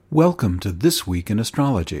Welcome to This Week in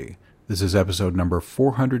Astrology. This is episode number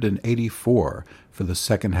 484 for the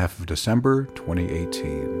second half of December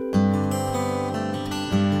 2018.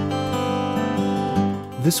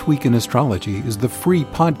 This Week in Astrology is the free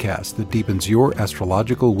podcast that deepens your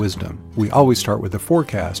astrological wisdom. We always start with the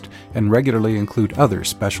forecast and regularly include other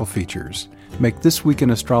special features. Make This Week in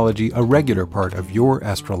Astrology a regular part of your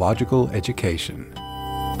astrological education.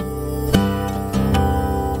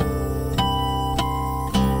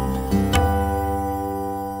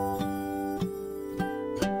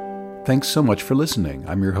 Thanks so much for listening.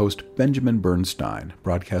 I'm your host, Benjamin Bernstein,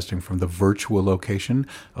 broadcasting from the virtual location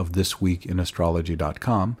of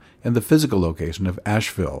thisweekinastrology.com and the physical location of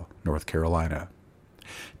Asheville, North Carolina.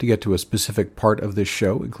 To get to a specific part of this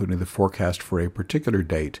show, including the forecast for a particular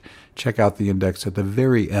date, check out the index at the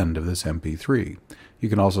very end of this MP3. You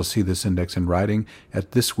can also see this index in writing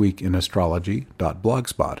at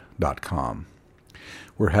thisweekinastrology.blogspot.com.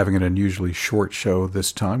 We're having an unusually short show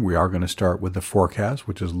this time. We are going to start with the forecast,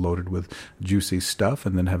 which is loaded with juicy stuff,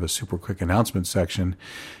 and then have a super quick announcement section.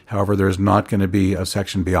 However, there's not going to be a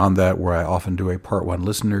section beyond that where I often do a part one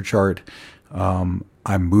listener chart. I'm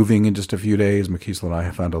moving in just a few days. Makisla and I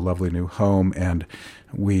have found a lovely new home, and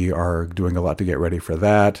we are doing a lot to get ready for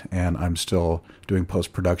that. And I'm still doing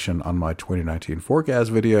post-production on my 2019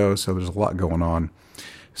 forecast video, so there's a lot going on.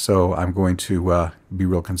 So I'm going to be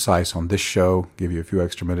real concise on this show, give you a few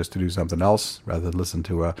extra minutes to do something else rather than listen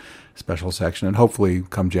to a special section. And hopefully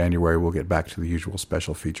come January, we'll get back to the usual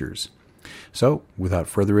special features. So without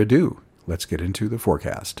further ado, let's get into the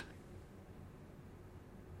forecast.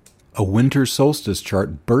 A winter solstice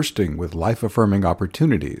chart bursting with life-affirming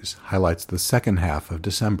opportunities highlights the second half of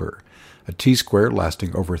December. A T-square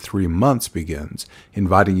lasting over 3 months begins,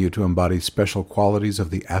 inviting you to embody special qualities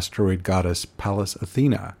of the asteroid goddess Pallas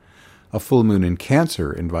Athena. A full moon in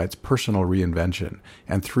Cancer invites personal reinvention,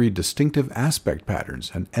 and 3 distinctive aspect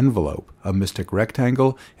patterns, an envelope, a mystic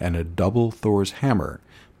rectangle, and a double Thor's hammer,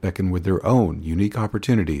 beckon with their own unique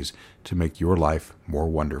opportunities to make your life more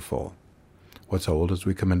wonderful. What's old as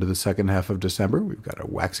we come into the second half of December? We've got a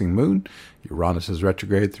waxing moon. Uranus is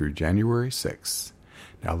retrograde through January 6th.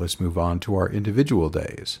 Now let's move on to our individual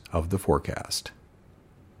days of the forecast.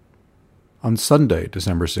 On Sunday,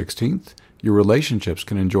 December 16th, your relationships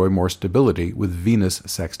can enjoy more stability with Venus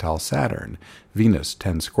sextile Saturn. Venus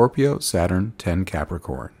 10 Scorpio, Saturn 10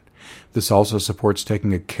 Capricorn. This also supports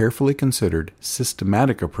taking a carefully considered,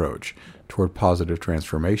 systematic approach toward positive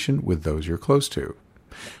transformation with those you're close to.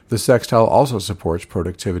 The sextile also supports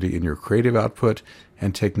productivity in your creative output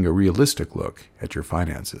and taking a realistic look at your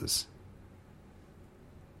finances.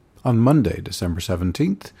 On Monday, December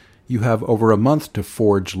 17th, you have over a month to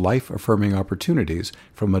forge life-affirming opportunities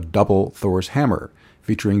from a double Thor's hammer,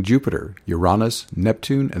 featuring Jupiter, Uranus,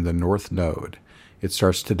 Neptune, and the North Node. It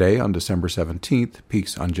starts today on December 17th,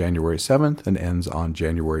 peaks on January 7th, and ends on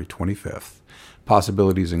January 25th.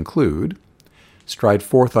 Possibilities include: stride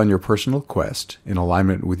forth on your personal quest in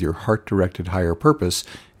alignment with your heart-directed higher purpose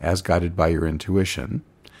as guided by your intuition.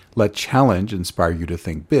 Let challenge inspire you to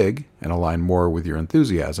think big and align more with your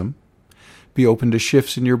enthusiasm. Be open to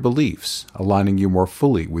shifts in your beliefs, aligning you more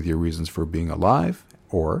fully with your reasons for being alive.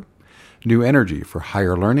 Or new energy for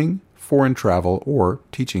higher learning, foreign travel, or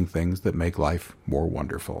teaching things that make life more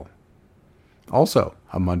wonderful. Also,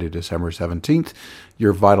 on Monday, December 17th,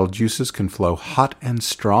 your vital juices can flow hot and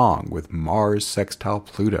strong with Mars sextile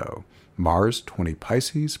Pluto. Mars 20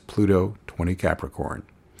 Pisces, Pluto 20 Capricorn.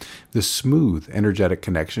 This smooth, energetic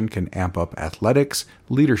connection can amp up athletics,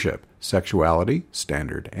 leadership, sexuality,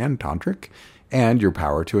 standard and tantric, and your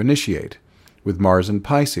power to initiate. With Mars in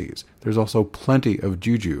Pisces, there's also plenty of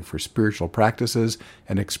juju for spiritual practices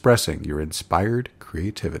and expressing your inspired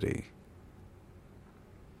creativity.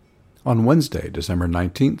 On Wednesday, December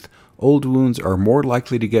 19th, old wounds are more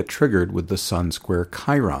likely to get triggered with the Sun square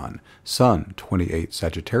Chiron, Sun 28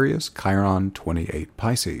 Sagittarius, Chiron 28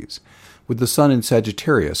 Pisces. With the Sun in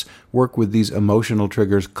Sagittarius, work with these emotional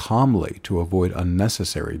triggers calmly to avoid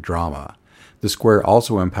unnecessary drama. The square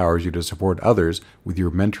also empowers you to support others with your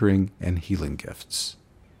mentoring and healing gifts.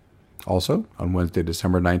 Also, on Wednesday,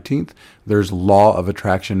 December 19th, there's law of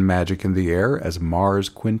attraction magic in the air as Mars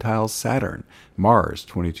quintiles Saturn. Mars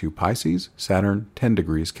 22 Pisces, Saturn 10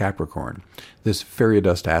 degrees Capricorn. This fairy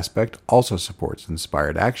dust aspect also supports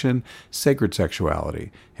inspired action, sacred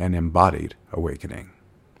sexuality, and embodied awakening.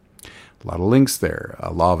 A lot of links there.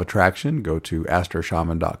 Law of Attraction, go to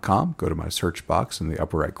astroshaman.com, go to my search box in the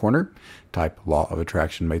upper right corner, type Law of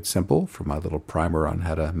Attraction Made Simple for my little primer on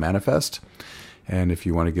how to manifest. And if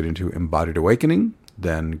you want to get into Embodied Awakening,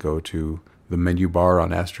 then go to the menu bar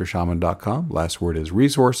on astroshaman.com. Last word is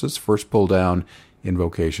resources. First pull down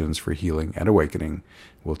invocations for healing and awakening.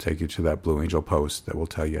 We'll take you to that Blue Angel post that will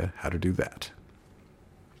tell you how to do that.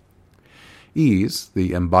 Ease,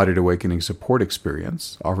 the Embodied Awakening Support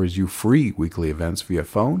Experience, offers you free weekly events via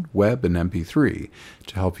phone, web, and MP3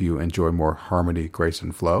 to help you enjoy more harmony, grace,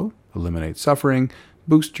 and flow, eliminate suffering,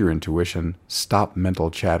 boost your intuition, stop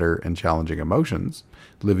mental chatter and challenging emotions,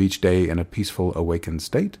 live each day in a peaceful, awakened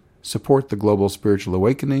state, support the global spiritual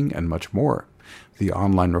awakening, and much more. The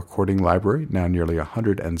online recording library, now nearly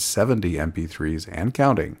 170 MP3s and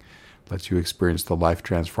counting, lets you experience the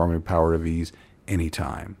life-transforming power of ease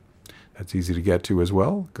anytime. That's easy to get to as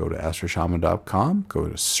well. Go to astroshaman.com, go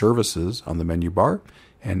to Services on the menu bar,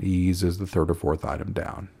 and ease is the third or fourth item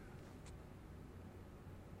down.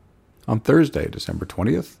 On Thursday, December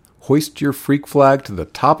 20th, hoist your freak flag to the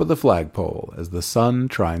top of the flagpole as the Sun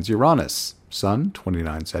trines Uranus. Sun,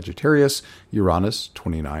 29 Sagittarius, Uranus,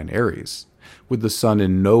 29 Aries. With the Sun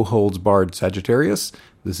in no-holds-barred Sagittarius,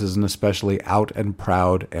 this is an especially out and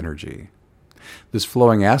proud energy. This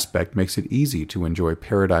flowing aspect makes it easy to enjoy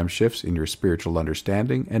paradigm shifts in your spiritual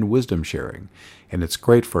understanding and wisdom sharing, and it's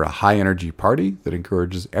great for a high-energy party that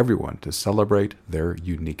encourages everyone to celebrate their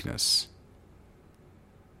uniqueness.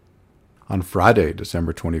 On Friday,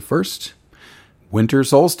 December 21st, Winter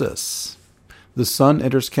Solstice. The Sun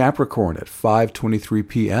enters Capricorn at 5:23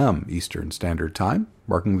 p.m. Eastern Standard Time,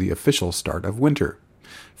 marking the official start of winter.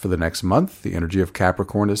 For the next month, the energy of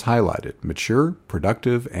Capricorn is highlighted: mature,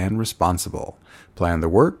 productive, and responsible. Plan the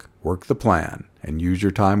work, work the plan, and use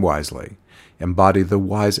your time wisely. Embody the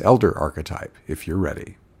wise elder archetype if you're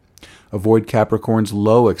ready. Avoid Capricorn's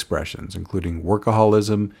low expressions, including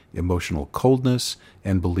workaholism, emotional coldness,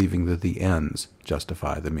 and believing that the ends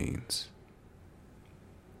justify the means.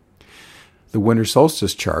 The winter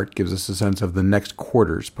solstice chart gives us a sense of the next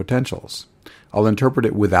quarter's potentials. I'll interpret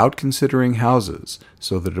it without considering houses,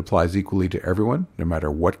 so that it applies equally to everyone, no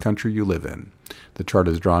matter what country you live in. The chart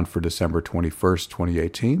is drawn for December 21st,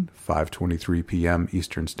 2018, 5:23 p.m.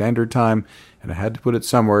 Eastern Standard Time, and I had to put it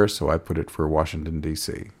somewhere, so I put it for Washington,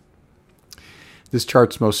 D.C. This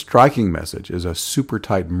chart's most striking message is a super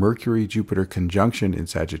tight Mercury-Jupiter conjunction in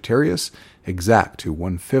Sagittarius, exact to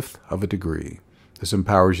 1/5 of a degree. This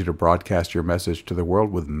empowers you to broadcast your message to the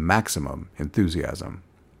world with maximum enthusiasm.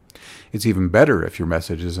 It's even better if your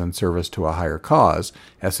message is in service to a higher cause,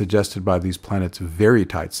 as suggested by these planets' very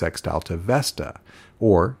tight sextile to Vesta,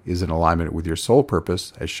 or is in alignment with your soul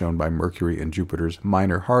purpose, as shown by Mercury and Jupiter's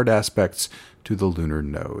minor hard aspects to the lunar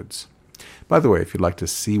nodes. By the way, if you'd like to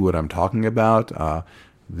see what I'm talking about,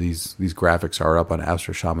 these graphics are up on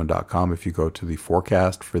astroshaman.com. If you go to the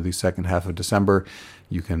forecast for the second half of December,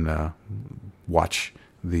 you can watch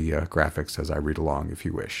the graphics as I read along if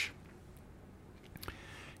you wish.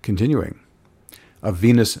 Continuing, a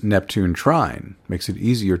Venus-Neptune trine makes it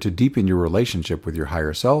easier to deepen your relationship with your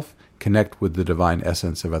higher self, connect with the divine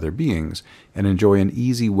essence of other beings, and enjoy an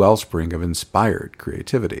easy wellspring of inspired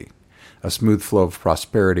creativity. A smooth flow of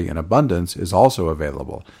prosperity and abundance is also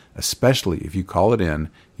available, especially if you call it in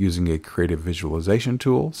using a creative visualization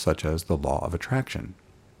tool such as the law of attraction.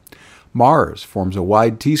 Mars forms a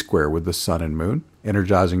wide T-square with the Sun and Moon,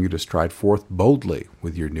 energizing you to stride forth boldly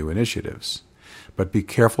with your new initiatives. But be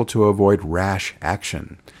careful to avoid rash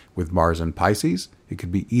action. With Mars in Pisces, it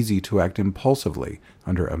could be easy to act impulsively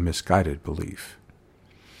under a misguided belief.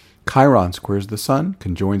 Chiron squares the Sun,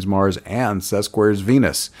 conjoins Mars, and sesquares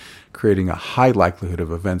Venus, creating a high likelihood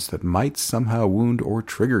of events that might somehow wound or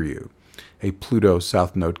trigger you. A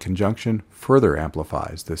Pluto-South Node conjunction further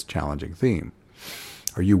amplifies this challenging theme.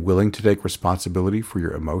 Are you willing to take responsibility for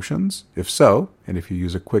your emotions? If so, and if you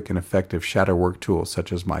use a quick and effective shadow work tool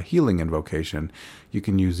such as my healing invocation, you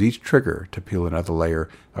can use each trigger to peel another layer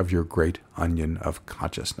of your great onion of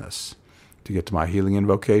consciousness. To get to my healing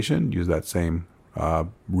invocation, use that same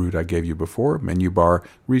route I gave you before, menu bar,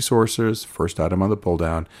 resources, first item on the pull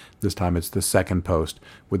down. This time it's the second post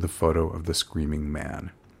with the photo of the screaming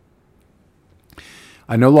man.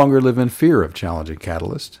 I no longer live in fear of challenging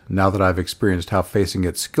catalyst, now that I've experienced how facing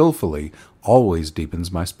it skillfully always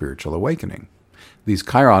deepens my spiritual awakening. These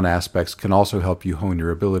Chiron aspects can also help you hone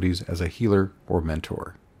your abilities as a healer or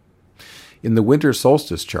mentor. In the winter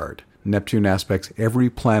solstice chart, Neptune aspects every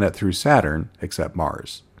planet through Saturn except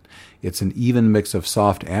Mars. It's an even mix of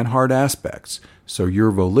soft and hard aspects, so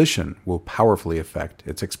your volition will powerfully affect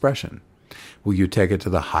its expression. Will you take it to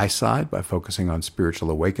the high side by focusing on spiritual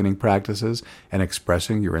awakening practices and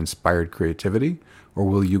expressing your inspired creativity? Or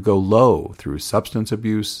will you go low through substance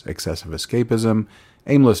abuse, excessive escapism,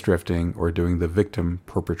 aimless drifting, or doing the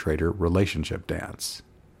victim-perpetrator relationship dance?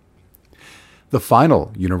 The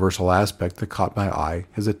final universal aspect that caught my eye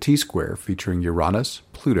is a T-square featuring Uranus,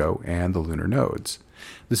 Pluto, and the lunar nodes.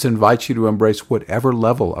 This invites you to embrace whatever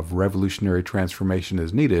level of revolutionary transformation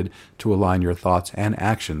is needed to align your thoughts and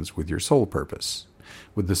actions with your soul purpose.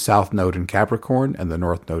 With the South Node in Capricorn and the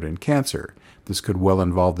North Node in Cancer, this could well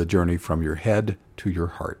involve the journey from your head to your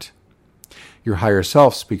heart. Your higher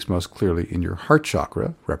self speaks most clearly in your heart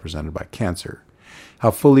chakra, represented by Cancer.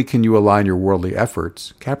 How fully can you align your worldly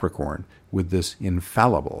efforts, Capricorn, with this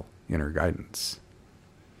infallible inner guidance?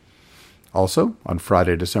 Also, on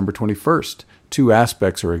Friday, December 21st, two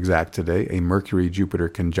aspects are exact today, a Mercury-Jupiter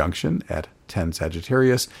conjunction at 10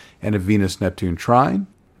 Sagittarius and a Venus-Neptune trine,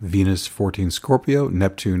 Venus 14 Scorpio,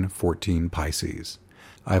 Neptune 14 Pisces.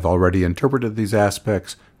 I've already interpreted these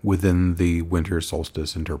aspects within the winter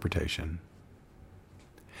solstice interpretation.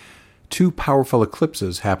 Two powerful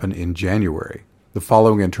eclipses happen in January. The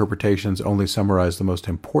following interpretations only summarize the most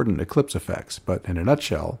important eclipse effects, but in a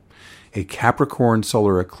nutshell, a Capricorn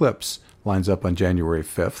solar eclipse lines up on January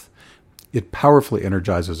 5th. It powerfully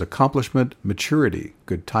energizes accomplishment, maturity,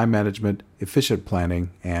 good time management, efficient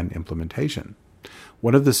planning, and implementation.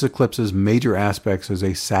 One of this eclipse's major aspects is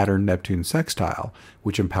a Saturn-Neptune sextile,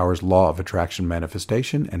 which empowers law of attraction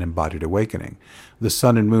manifestation and embodied awakening. The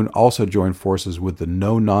Sun and Moon also join forces with the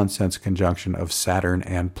no-nonsense conjunction of Saturn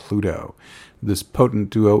and Pluto. This potent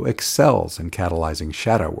duo excels in catalyzing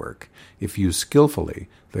shadow work. If used skillfully,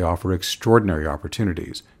 they offer extraordinary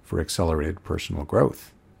opportunities for accelerated personal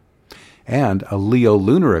growth. And a Leo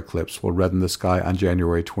lunar eclipse will redden the sky on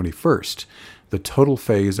January 21st. The total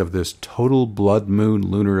phase of this total blood moon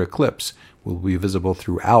lunar eclipse will be visible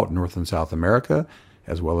throughout North and South America,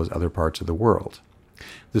 as well as other parts of the world.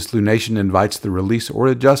 This lunation invites the release or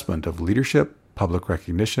adjustment of leadership, public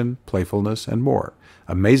recognition, playfulness, and more.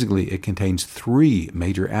 Amazingly, it contains three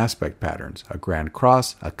major aspect patterns: a grand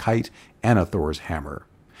cross, a kite, and a Thor's hammer.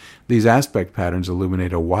 These aspect patterns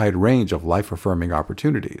illuminate a wide range of life-affirming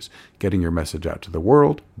opportunities, getting your message out to the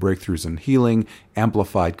world, breakthroughs in healing,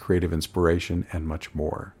 amplified creative inspiration, and much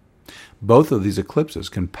more. Both of these eclipses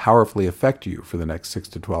can powerfully affect you for the next 6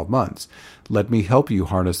 to 12 months. Let me help you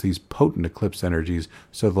harness these potent eclipse energies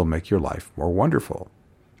so they'll make your life more wonderful.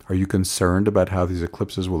 Are you concerned about how these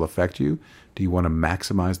eclipses will affect you? Do you want to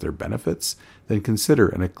maximize their benefits? Then consider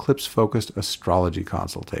an eclipse-focused astrology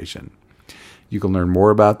consultation. You can learn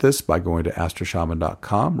more about this by going to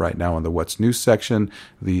astroshaman.com. Right now in the What's New section,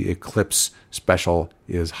 the eclipse special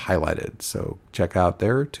is highlighted. So check out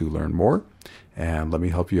there to learn more, and let me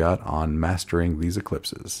help you out on mastering these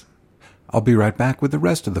eclipses. I'll be right back with the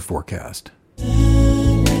rest of the forecast.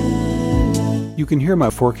 You can hear my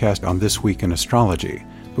forecast on This Week in Astrology,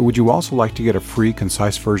 but would you also like to get a free,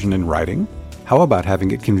 concise version in writing? How about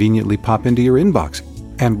having it conveniently pop into your inbox?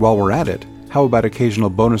 And while we're at it, how about occasional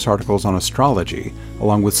bonus articles on astrology,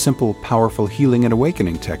 along with simple, powerful healing and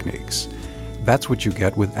awakening techniques? That's what you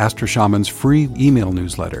get with Astro Shaman's free email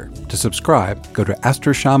newsletter. To subscribe, go to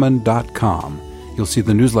astroshaman.com. You'll see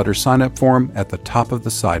the newsletter sign-up form at the top of the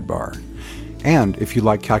sidebar. And if you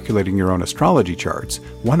like calculating your own astrology charts,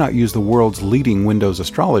 why not use the world's leading Windows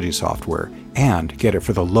astrology software and get it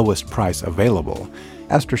for the lowest price available?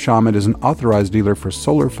 Astro Shaman is an authorized dealer for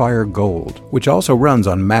SolarFire Gold, which also runs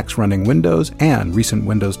on Macs running Windows and recent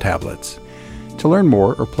Windows tablets. To learn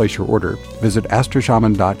more or place your order, visit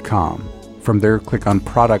astroshaman.com. From there, click on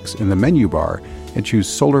Products in the menu bar and choose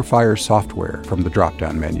SolarFire Software from the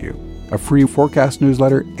drop-down menu. A free forecast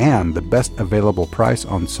newsletter and the best available price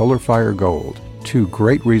on SolarFire Gold. Two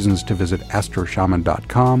great reasons to visit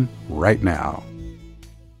astroshaman.com right now.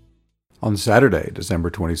 On Saturday,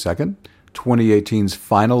 December 22nd, 2018's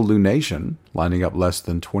final lunation, lining up less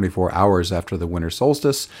than 24 hours after the winter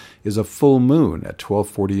solstice, is a full moon at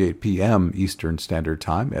 12:48 p.m. Eastern Standard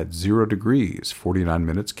Time at 0 degrees, 49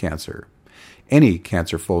 minutes Cancer. Any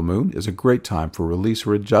Cancer full moon is a great time for release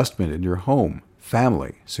or adjustment in your home,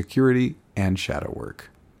 family, security, and shadow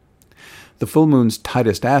work. The full moon's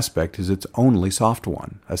tightest aspect is its only soft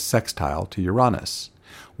one, a sextile to Uranus.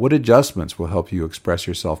 What adjustments will help you express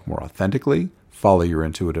yourself more authentically, follow your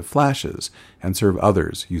intuitive flashes, and serve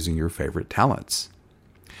others using your favorite talents?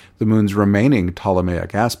 The moon's remaining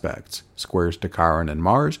Ptolemaic aspects, squares to Chiron and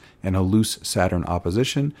Mars, and a loose Saturn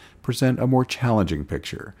opposition, present a more challenging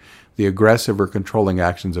picture. The aggressive or controlling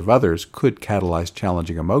actions of others could catalyze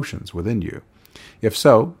challenging emotions within you. If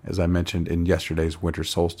so, as I mentioned in yesterday's winter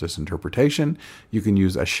solstice interpretation, you can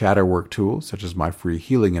use a shadow work tool, such as my free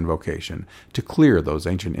healing invocation, to clear those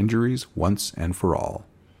ancient injuries once and for all.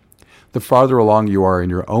 The farther along you are in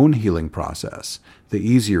your own healing process, the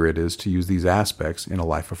easier it is to use these aspects in a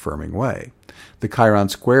life-affirming way. The Chiron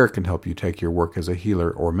square can help you take your work as a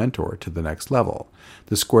healer or mentor to the next level.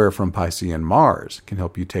 The square from Piscean Mars can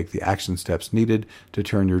help you take the action steps needed to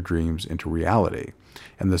turn your dreams into reality.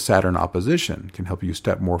 And the Saturn opposition can help you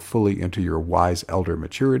step more fully into your wise elder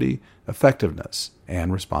maturity, effectiveness,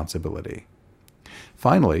 and responsibility.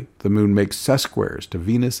 Finally, the moon makes sesquares to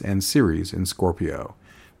Venus and Ceres in Scorpio.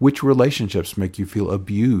 Which relationships make you feel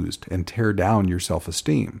abused and tear down your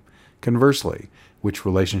self-esteem? Conversely, which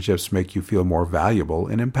relationships make you feel more valuable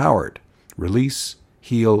and empowered? Release,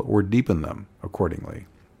 heal, or deepen them accordingly.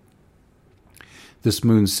 This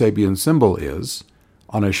moon's Sabian symbol is,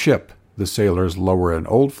 on a ship, the sailors lower an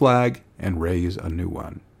old flag and raise a new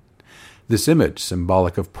one. This image,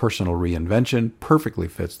 symbolic of personal reinvention, perfectly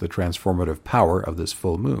fits the transformative power of this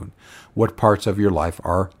full moon. What parts of your life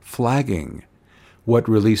are flagging? What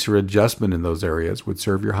release or adjustment in those areas would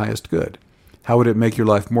serve your highest good? How would it make your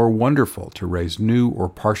life more wonderful to raise new or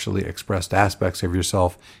partially expressed aspects of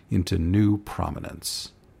yourself into new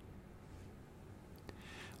prominence?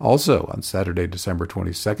 Also, on Saturday, December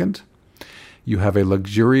 22nd, you have a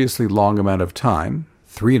luxuriously long amount of time,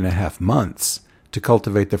 3.5 months, to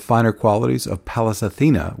cultivate the finer qualities of Pallas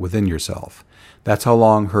Athena within yourself. That's how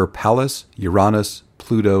long her Pallas, Uranus,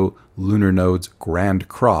 Pluto, lunar nodes grand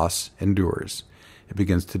cross endures. It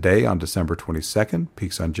begins today on December 22nd,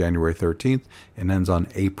 peaks on January 13th, and ends on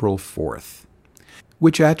April 4th.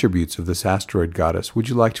 Which attributes of this asteroid goddess would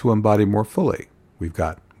you like to embody more fully? We've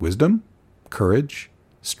got wisdom, courage,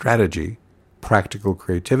 strategy, practical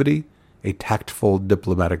creativity, a tactful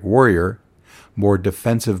diplomatic warrior, more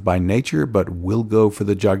defensive by nature but will go for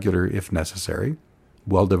the jugular if necessary,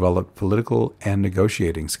 well-developed political and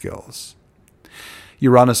negotiating skills.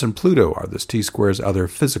 Uranus and Pluto are this T-square's other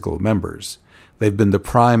physical members. They've been the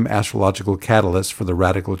prime astrological catalyst for the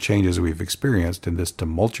radical changes we've experienced in this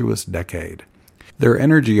tumultuous decade. Their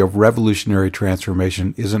energy of revolutionary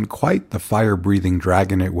transformation isn't quite the fire-breathing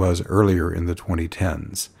dragon it was earlier in the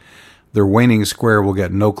 2010s. Their waning square will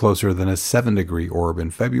get no closer than a 7-degree orb in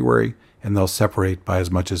February, and they'll separate by as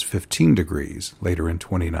much as 15 degrees later in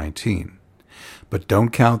 2019. But don't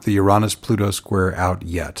count the Uranus-Pluto square out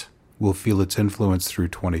yet. We'll feel its influence through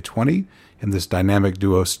 2020, and this dynamic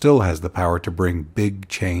duo still has the power to bring big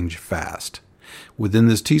change fast. Within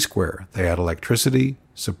this T-square, they add electricity,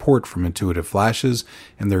 support from intuitive flashes,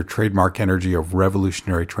 and their trademark energy of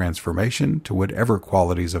revolutionary transformation to whatever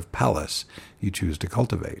qualities of Pallas you choose to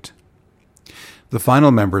cultivate. The final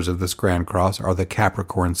members of this Grand Cross are the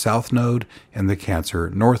Capricorn South Node and the Cancer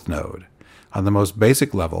North Node. On the most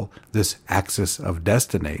basic level, this axis of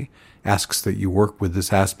destiny asks that you work with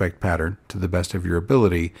this aspect pattern to the best of your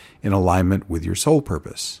ability in alignment with your soul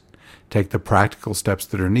purpose. Take the practical steps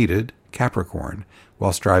that are needed, Capricorn,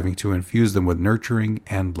 while striving to infuse them with nurturing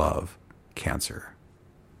and love, Cancer.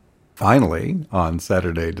 Finally, on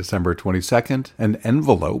Saturday, December 22nd, an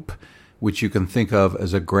envelope, which you can think of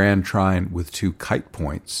as a grand trine with 2 kite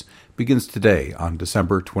points, begins today on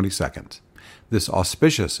December 22nd. This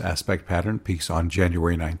auspicious aspect pattern peaks on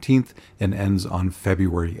January 19th and ends on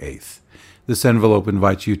February 8th. This envelope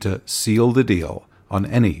invites you to seal the deal on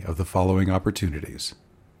any of the following opportunities: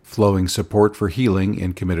 flowing support for healing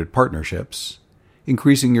in committed partnerships,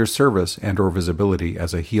 increasing your service and or visibility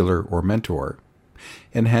as a healer or mentor,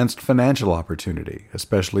 enhanced financial opportunity,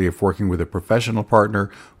 especially if working with a professional partner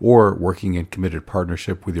or working in committed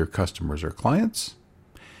partnership with your customers or clients,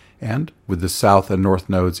 and with the South and North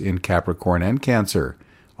nodes in Capricorn and Cancer,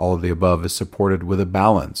 all of the above is supported with a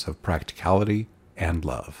balance of practicality and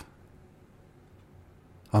love.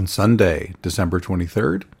 On Sunday, December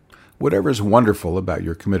 23rd, whatever is wonderful about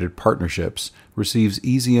your committed partnerships receives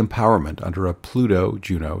easy empowerment under a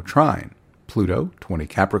Pluto-Juno trine. Pluto, 20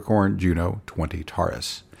 Capricorn, Juno, 20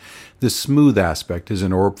 Taurus. This smooth aspect is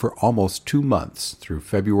in orb for almost 2 months through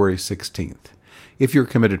February 16th. If your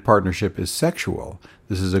committed partnership is sexual,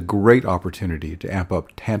 this is a great opportunity to amp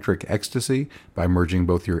up tantric ecstasy by merging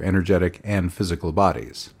both your energetic and physical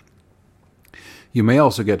bodies. You may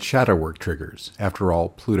also get shadow work triggers. After all,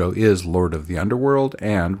 Pluto is Lord of the Underworld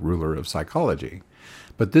and ruler of psychology.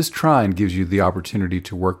 But this trine gives you the opportunity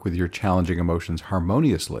to work with your challenging emotions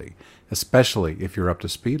harmoniously, especially if you're up to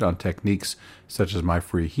speed on techniques such as my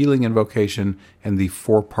free healing invocation and the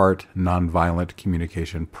 4-part nonviolent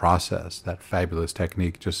communication process. That fabulous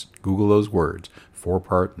technique, just Google those words,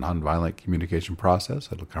 4-part nonviolent communication process.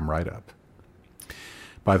 It'll come right up.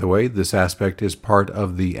 By the way, this aspect is part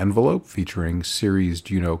of the envelope featuring Ceres,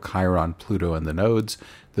 Juno, Chiron, Pluto, and the nodes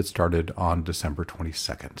that started on December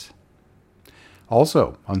 22nd.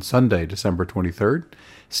 Also, on Sunday, December 23rd,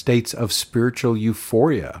 states of spiritual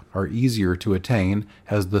euphoria are easier to attain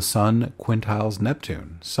as the Sun quintiles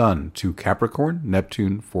Neptune. Sun 2 Capricorn,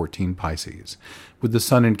 Neptune 14 Pisces. With the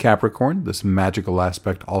Sun in Capricorn, this magical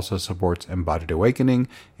aspect also supports embodied awakening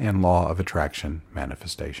and law of attraction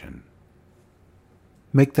manifestation.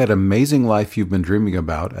 Make that amazing life you've been dreaming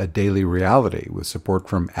about a daily reality with support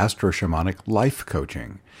from Astro-Shamanic Life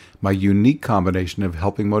Coaching, my unique combination of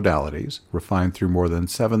helping modalities, refined through more than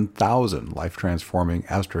 7,000 life-transforming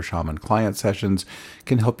Astro-Shaman client sessions,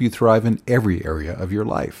 can help you thrive in every area of your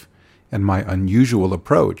life. And my unusual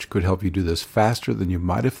approach could help you do this faster than you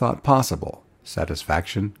might have thought possible.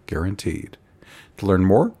 Satisfaction guaranteed. To learn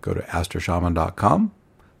more, go to astroshaman.com,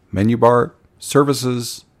 menu bar,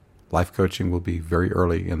 services. Life coaching will be very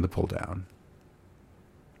early in the pull down.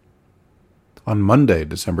 On Monday,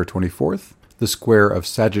 December 24th, the square of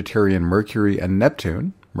Sagittarian Mercury and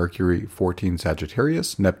Neptune, Mercury 14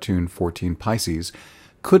 Sagittarius, Neptune 14 Pisces,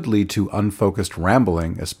 could lead to unfocused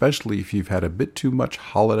rambling, especially if you've had a bit too much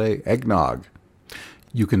holiday eggnog.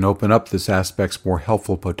 You can open up this aspect's more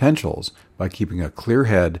helpful potentials by keeping a clear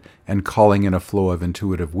head and calling in a flow of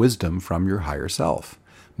intuitive wisdom from your higher self.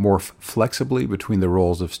 Morph flexibly between the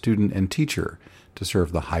roles of student and teacher to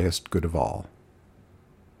serve the highest good of all.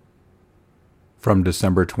 From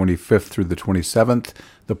December 25th through the 27th,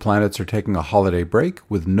 the planets are taking a holiday break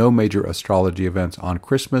with no major astrology events on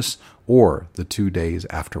Christmas or the 2 days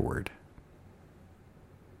afterward.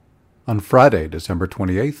 On Friday, December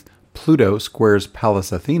 28th, Pluto squares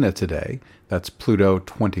Pallas Athena today. That's Pluto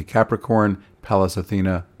 20 Capricorn, Pallas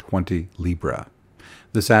Athena 20 Libra.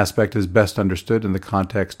 This aspect is best understood in the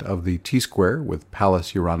context of the T-square with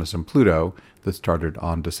Pallas, Uranus, and Pluto that started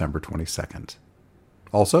on December 22nd.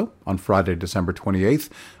 Also, on Friday, December 28th,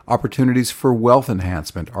 opportunities for wealth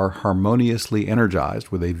enhancement are harmoniously energized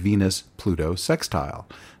with a Venus-Pluto sextile.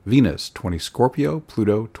 Venus 20 Scorpio,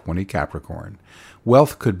 Pluto 20 Capricorn.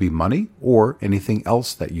 Wealth could be money or anything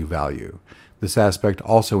else that you value. This aspect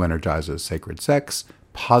also energizes sacred sex,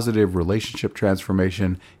 positive relationship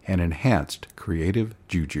transformation, and enhanced creative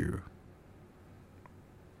juju.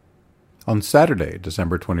 On Saturday,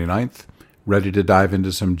 December 29th, ready to dive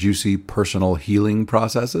into some juicy personal healing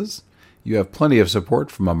processes? You have plenty of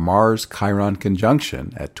support from a Mars-Chiron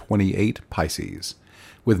conjunction at 28 Pisces.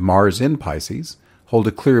 With Mars in Pisces, hold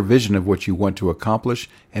a clear vision of what you want to accomplish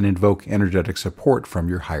and invoke energetic support from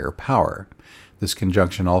your higher power. This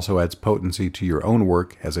conjunction also adds potency to your own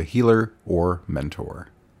work as a healer or mentor.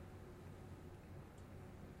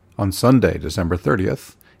 On Sunday, December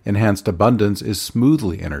 30th, enhanced abundance is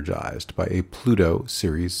smoothly energized by a Pluto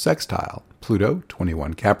Ceres sextile, Pluto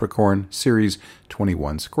 21 Capricorn, Ceres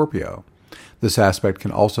 21 Scorpio. This aspect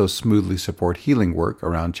can also smoothly support healing work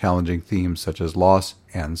around challenging themes such as loss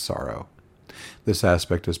and sorrow. This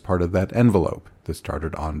aspect is part of that envelope that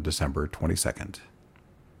started on December 22nd.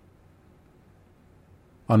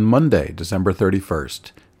 On Monday, December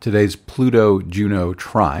 31st, today's Pluto-Juno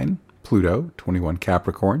trine, Pluto, 21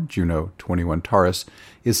 Capricorn, Juno, 21 Taurus,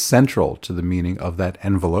 is central to the meaning of that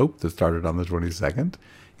envelope that started on the 22nd,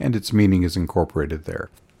 and its meaning is incorporated there.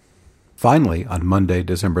 Finally, on Monday,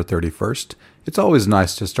 December 31st, it's always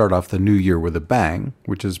nice to start off the new year with a bang,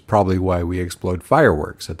 which is probably why we explode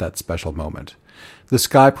fireworks at that special moment. The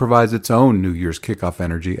sky provides its own New Year's kickoff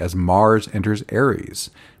energy as Mars enters Aries,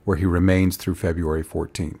 where he remains through February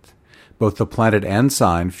 14th. Both the planet and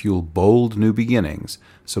sign fuel bold new beginnings,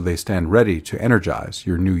 so they stand ready to energize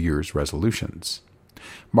your New Year's resolutions.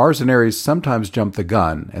 Mars and Aries sometimes jump the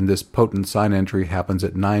gun, and this potent sign entry happens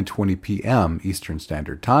at 9:20 p.m. Eastern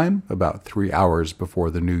Standard Time, about 3 hours before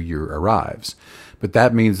the new year arrives. But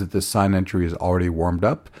that means that this sign entry is already warmed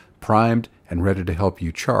up, primed, and ready to help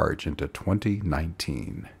you charge into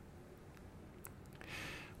 2019.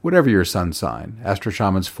 Whatever your sun sign, Astro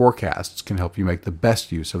Shaman's forecasts can help you make the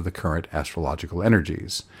best use of the current astrological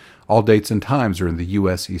energies. All dates and times are in the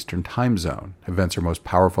U.S. Eastern Time Zone. Events are most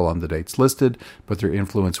powerful on the dates listed, but their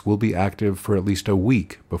influence will be active for at least a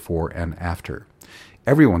week before and after.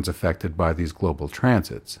 Everyone's affected by these global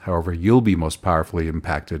transits. However, you'll be most powerfully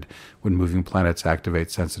impacted when moving planets activate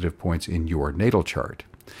sensitive points in your natal chart.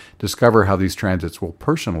 Discover how these transits will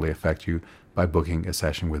personally affect you by booking a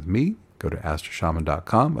session with me. Go to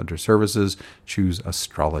astroshaman.com, under Services, choose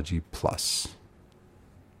Astrology Plus.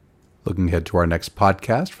 Looking ahead to our next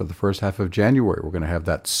podcast for the first half of January, we're going to have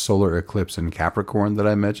that solar eclipse in Capricorn that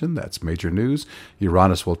I mentioned. That's major news.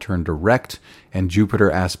 Uranus will turn direct, and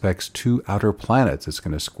Jupiter aspects 2 outer planets. It's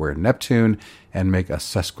going to square Neptune and make a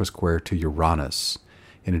sesquisquare to Uranus.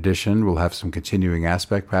 In addition, we'll have some continuing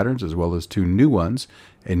aspect patterns as well as 2 new ones,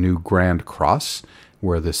 a new Grand Cross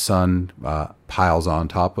where the sun piles on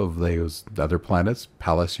top of those other planets,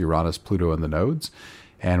 Pallas, Uranus, Pluto, and the nodes.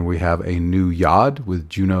 And we have a new Yod with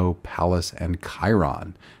Juno, Pallas, and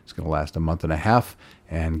Chiron. It's going to last a month and a half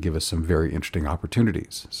and give us some very interesting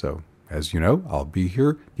opportunities. So, as you know, I'll be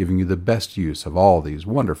here giving you the best use of all these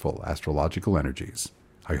wonderful astrological energies.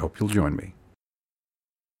 I hope you'll join me.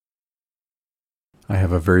 I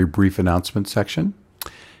have a very brief announcement section.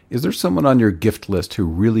 Is there someone on your gift list who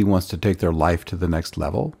really wants to take their life to the next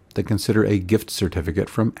level? Then consider a gift certificate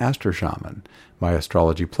from Astro Shaman. My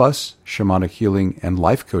Astrology Plus, shamanic healing, and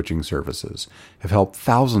life coaching services have helped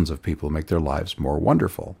thousands of people make their lives more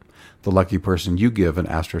wonderful. The lucky person you give an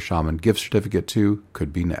Astro Shaman gift certificate to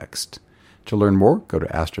could be next. To learn more, go to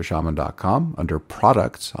astroshaman.com. Under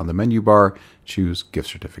Products on the menu bar, choose Gift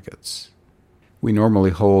Certificates. We normally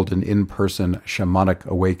hold an in-person shamanic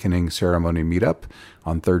awakening ceremony meetup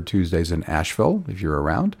on third Tuesdays in Asheville, if you're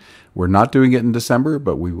around. We're not doing it in December,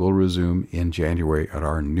 but we will resume in January at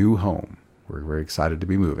our new home. We're very excited to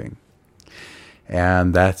be moving.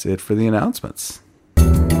 And that's it for the announcements.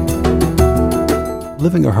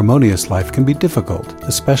 Living a harmonious life can be difficult,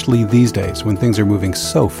 especially these days when things are moving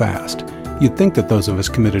so fast. You'd think that those of us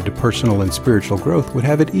committed to personal and spiritual growth would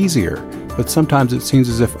have it easier, but sometimes it seems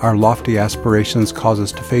as if our lofty aspirations cause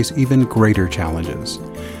us to face even greater challenges.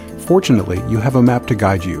 Fortunately, you have a map to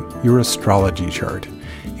guide you, your astrology chart.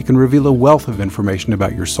 It can reveal a wealth of information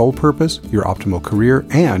about your soul purpose, your optimal career,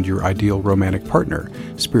 and your ideal romantic partner.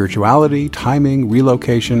 Spirituality, timing,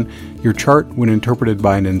 relocation. Your chart, when interpreted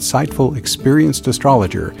by an insightful, experienced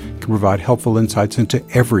astrologer, can provide helpful insights into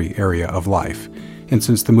every area of life. And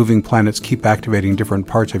since the moving planets keep activating different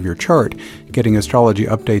parts of your chart, getting astrology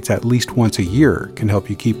updates at least once a year can help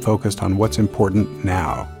you keep focused on what's important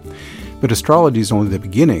now. But astrology is only the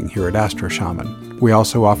beginning here at Astro Shaman. We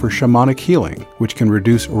also offer shamanic healing, which can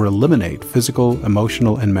reduce or eliminate physical,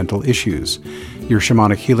 emotional, and mental issues. Your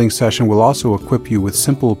shamanic healing session will also equip you with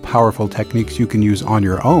simple, powerful techniques you can use on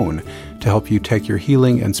your own to help you take your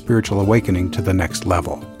healing and spiritual awakening to the next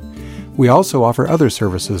level. We also offer other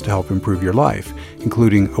services to help improve your life,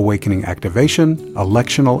 including awakening activation,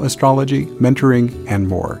 electional astrology, mentoring, and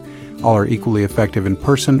more. All are equally effective in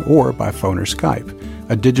person or by phone or Skype.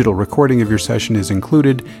 A digital recording of your session is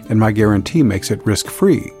included, and my guarantee makes it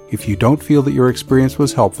risk-free. If you don't feel that your experience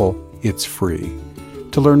was helpful, it's free.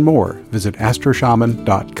 To learn more, visit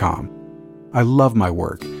astroshaman.com. I love my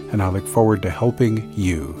work, and I look forward to helping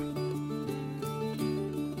you.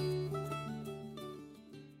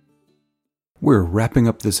 We're wrapping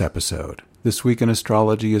up this episode. This Week in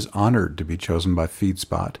Astrology is honored to be chosen by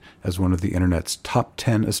FeedSpot as one of the Internet's top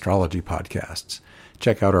 10 astrology podcasts.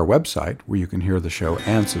 Check out our website where you can hear the show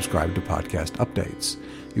and subscribe to podcast updates.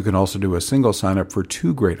 You can also do a single sign-up for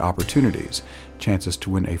 2 great opportunities, chances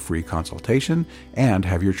to win a free consultation and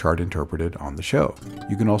have your chart interpreted on the show.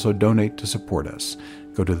 You can also donate to support us.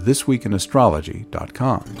 Go to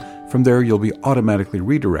thisweekinastrology.com. From there, you'll be automatically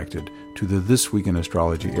redirected to the This Week in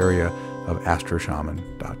Astrology area of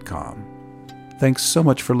astroshaman.com. Thanks so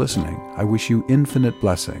much for listening. I wish you infinite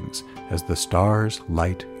blessings as the stars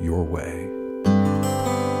light your way.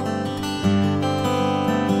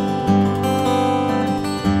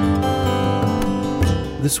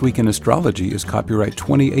 This Week in Astrology is copyright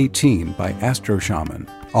 2018 by Astro Shaman.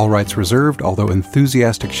 All rights reserved, although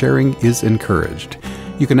enthusiastic sharing is encouraged.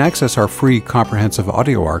 You can access our free comprehensive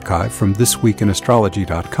audio archive from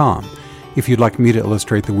thisweekinastrology.com. If you'd like me to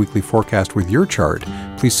illustrate the weekly forecast with your chart,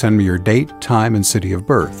 please send me your date, time, and city of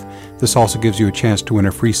birth. This also gives you a chance to win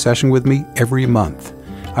a free session with me every month.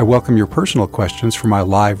 I welcome your personal questions for my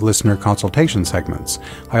live listener consultation segments.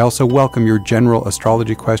 I also welcome your general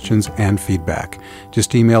astrology questions and feedback.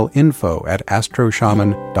 Just email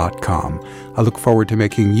info@astroshaman.com. I look forward to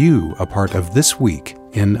making you a part of This Week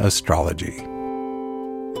in Astrology.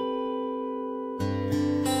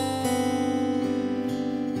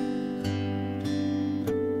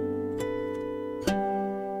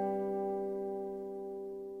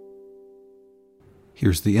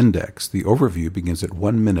 Here's the index. The overview begins at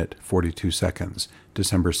 1 minute, 42 seconds.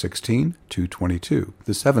 December 16, 2:22.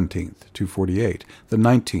 The 17th, 2:48. The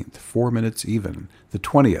 19th, 4 minutes even. The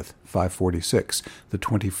 20th, 5:46. The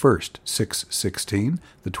 21st, 6:16.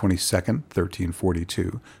 The 22nd,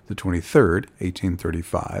 13:42. The 23rd,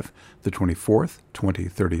 18:35. The 24th,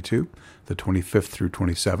 20:32. The 25th through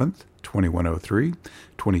 27th, 21:03.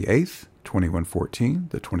 28th, 21:14.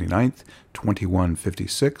 The 29th,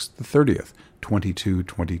 21:56. The 30th,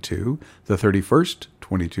 22:22, the 31st,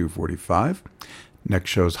 22:45.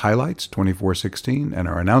 Next show's highlights, 24:16, and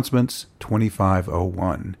our announcements,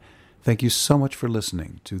 25:01. Thank you so much for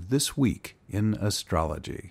listening to This Week in Astrology.